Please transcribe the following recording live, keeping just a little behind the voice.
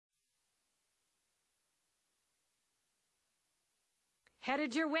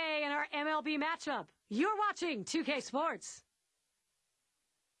Headed your way in our MLB matchup. You're watching 2K Sports.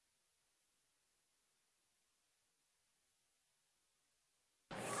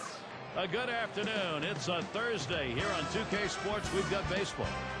 A good afternoon. It's a Thursday here on 2K Sports. We've got baseball.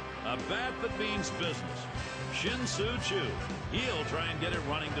 A bat that means business. Shin-Soo Choo. He'll try and get it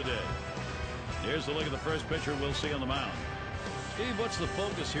running today. Here's a look at the first pitcher we'll see on the mound. Steve, what's the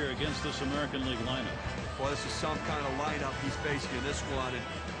focus here against this American League lineup? Well, this is some kind of lineup he's facing in this one, and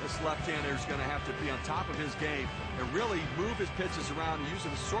this left-hander is going to have to be on top of his game and really move his pitches around and use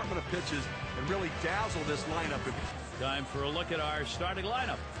an assortment of pitches and really dazzle this lineup. Time for a look at our starting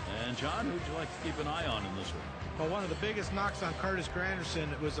lineup. And, John, who'd you like to keep an eye on in this one? Well, one of the biggest knocks on Curtis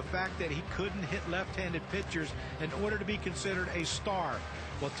Granderson was the fact that he couldn't hit left-handed pitchers in order to be considered a star.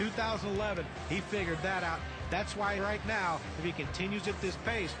 Well, 2011, he figured that out. That's why right now, if he continues at this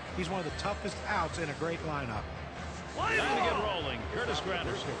pace, he's one of the toughest outs in a great lineup. Time to get rolling. Curtis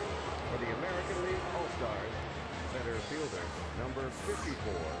Granderson. For the American League All-Stars, center fielder, number 54,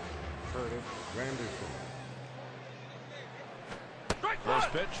 Curtis Granderson.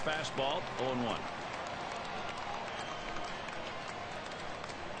 First pitch, fastball, 0-1.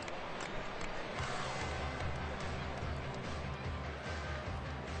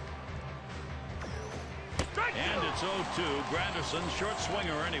 And it's 0-2. Granderson, short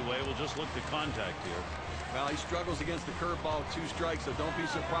swinger anyway. We'll just look to contact here. Well, he struggles against the curveball with 2 strikes, so don't be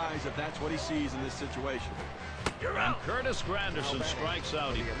surprised if that's what he sees in this situation. And Curtis Granderson strikes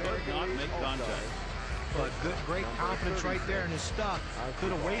out. He could not make contact. But great confidence right there in his stuff.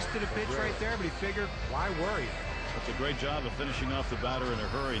 Could have wasted a pitch right there, but he figured, why worry? That's a great job of finishing off the batter in a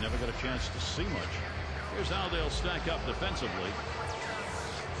hurry. Never got a chance to see much. Here's how they'll stack up defensively.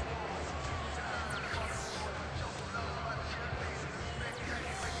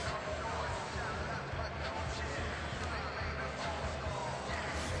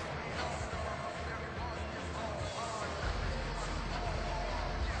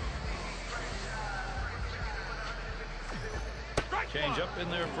 Change-up in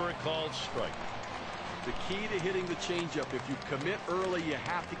there for a called strike. The key to hitting the changeup, if you commit early, you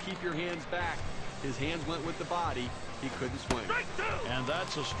have to keep your hands back. His hands went with the body. He couldn't swing. And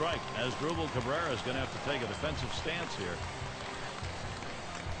that's a strike, as Drupal Cabrera is going to have to take a defensive stance here.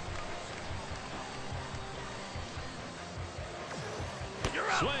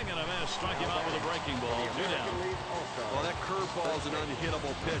 Swing and a miss. Struck him out with a breaking ball. 2 down. Well, that curveball is an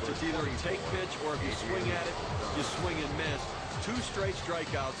unhittable pitch. It's either a take pitch or if you swing at it, you swing and miss. 2 straight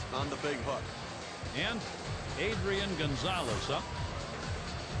strikeouts on the big hook. And Adrian Gonzalez up.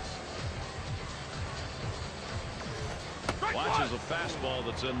 Watches a fastball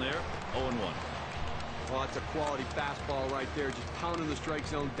that's in there. 0-1. Well, that's a quality fastball right there. Just pounding the strike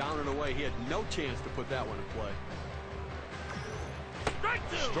zone down and away. He had no chance to put that one in play.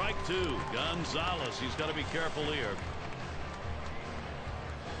 Strike 2. Gonzalez. He's got to be careful here.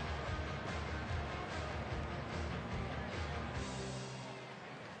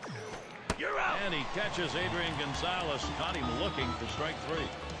 And he catches Adrian Gonzalez. Caught him looking for strike 3.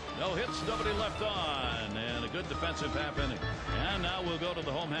 No hits, nobody left on. And a good defensive half inning. And now we'll go to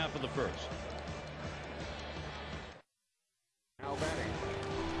the home half of the first. Now batting.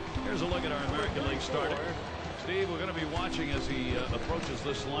 Here's a look at our American League starter. Steve, we're going to be watching as he approaches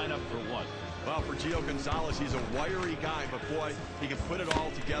this lineup for what? Well, for Gio Gonzalez, he's a wiry guy, but boy, he can put it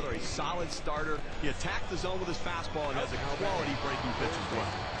all together. A solid starter. He attacked the zone with his fastball and has a quality breaking pitch as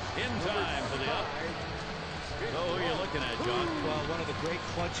well. In time for the up. So who are you looking at, John? Well, one of the great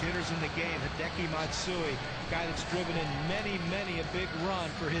clutch hitters in the game, Hideki Matsui, guy that's driven in many a big run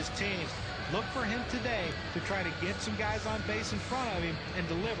for his team. Look for him today to try to get some guys on base in front of him and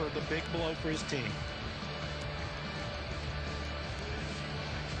deliver the big blow for his team.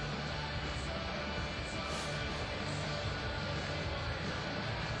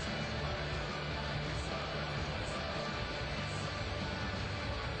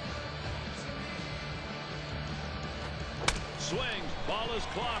 Swings, ball is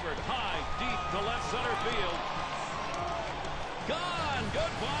clobbered high, deep to left center field. Gone,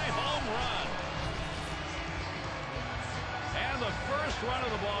 goodbye home run. And the first run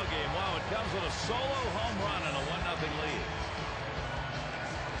of the ball game. Wow, it comes with a solo home run and a 1-0 lead.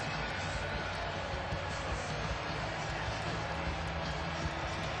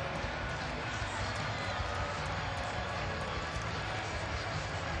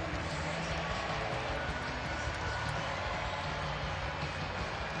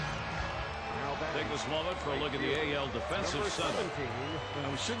 Take this moment for a look at the AL defensive center.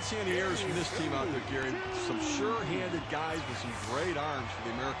 We shouldn't see any errors from this team out there, Gary. Some sure-handed guys with some great arms for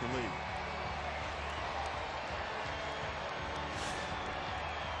the American League.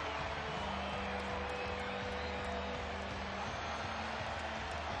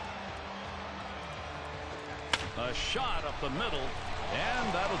 a shot up the middle, and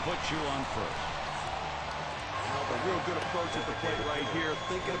that'll put you on first. A real good approach at the plate right here,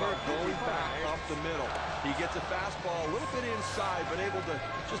 thinking about going back up the middle. He gets a fastball a little bit inside, but able to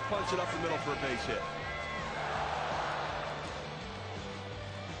just punch it up the middle for a base hit.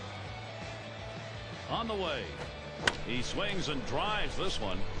 On the way. He swings and drives this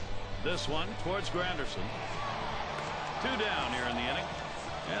one. This one towards Granderson. 2 down here in the inning.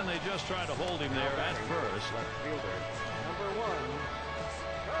 And they just try to hold him there at first. Left fielder, number 1,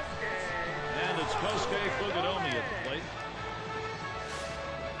 Kosuke. And it's Kosuke Fukudomi at the plate.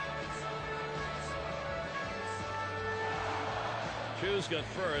 Chu's got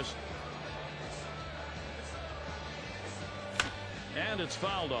first. And it's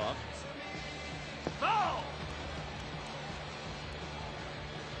fouled off. Oh!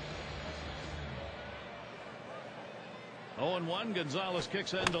 Oh, and 1. Gonzalez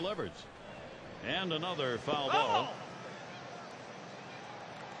kicks and delivers. And another foul ball.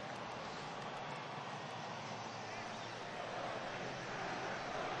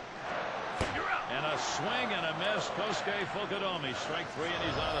 And a swing and a miss. Kosuke Fukudomi, strike 3, and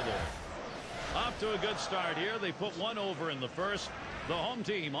he's out of there. Off to a good start here. They put 1 over in the first. The home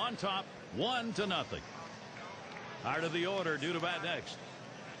team on top, 1-0. Heart of the order due to bat next.